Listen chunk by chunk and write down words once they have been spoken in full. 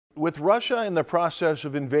With Russia in the process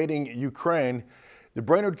of invading Ukraine, the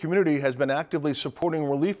Brainerd community has been actively supporting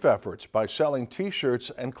relief efforts by selling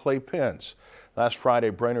T-shirts and clay pins. Last Friday,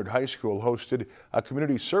 Brainerd High School hosted a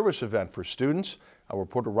community service event for students. Our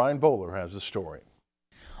reporter Ryan Bowler has the story.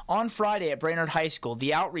 On Friday at Brainerd High School,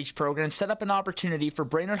 the outreach program set up an opportunity for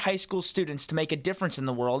Brainerd High School students to make a difference in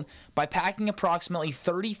the world by packing approximately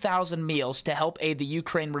 30,000 meals to help aid the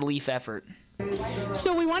Ukraine relief effort.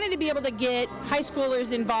 So we wanted to be able to get high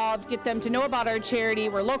schoolers involved, get them to know about our charity.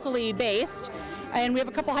 We're locally based, and we have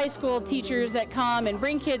a couple high school teachers that come and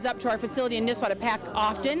bring kids up to our facility in Nisswa to pack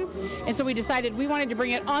often. And so we decided we wanted to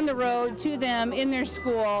bring it on the road to them in their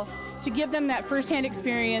school to give them that firsthand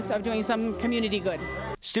experience of doing some community good.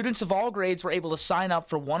 Students of all grades were able to sign up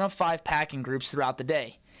for one of 5 packing groups throughout the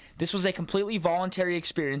day. This was a completely voluntary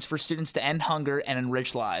experience for students to end hunger and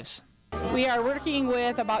enrich lives. We are working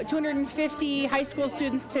with about 250 high school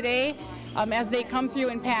students today as they come through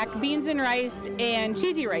and pack beans and rice and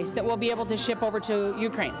cheesy rice that we'll be able to ship over to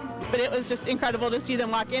Ukraine. But it was just incredible to see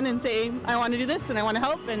them walk in and say, I want to do this and I want to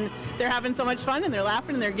help, and they're having so much fun and they're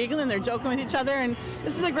laughing and they're giggling and they're joking with each other, and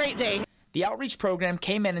this is a great day. The outreach program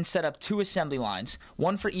came in and set up 2 assembly lines,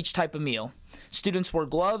 one for each type of meal. Students wore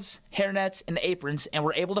gloves, hairnets, and aprons and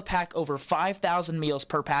were able to pack over 5,000 meals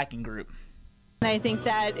per packing group. I think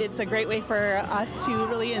that it's a great way for us to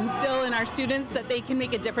really instill in our students that they can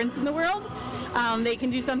make a difference in the world. They can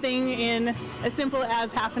do something in as simple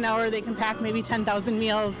as half an hour. They can pack maybe 10,000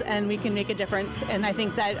 meals and we can make a difference. And I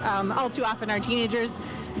think that all too often our teenagers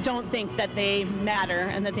don't think that they matter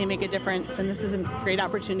and that they make a difference, and this is a great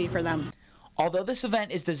opportunity for them. Although this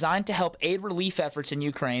event is designed to help aid relief efforts in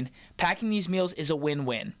Ukraine, packing these meals is a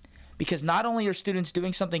win-win. Because not only are students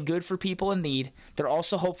doing something good for people in need, they're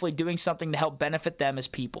also hopefully doing something to help benefit them as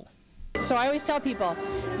people. So I always tell people,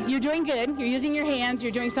 you're doing good, you're using your hands,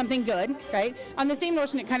 you're doing something good, right? On the same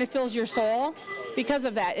notion, it kind of fills your soul because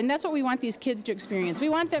of that. And that's what we want these kids to experience. We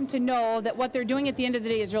want them to know that what they're doing at the end of the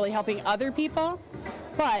day is really helping other people,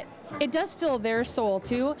 but it does fill their soul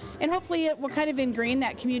too, and hopefully it will kind of ingrain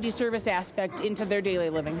that community service aspect into their daily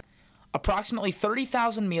living. Approximately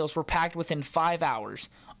 30,000 meals were packed within 5 hours,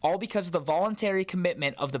 all because of the voluntary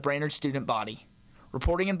commitment of the Brainerd student body.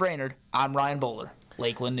 Reporting in Brainerd, I'm Ryan Bowler,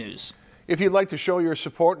 Lakeland News. If you'd like to show your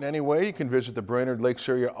support in any way, you can visit the Brainerd Lakes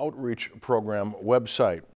Area Outreach Program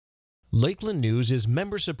website. Lakeland News is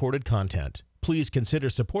member-supported content. Please consider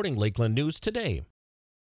supporting Lakeland News today.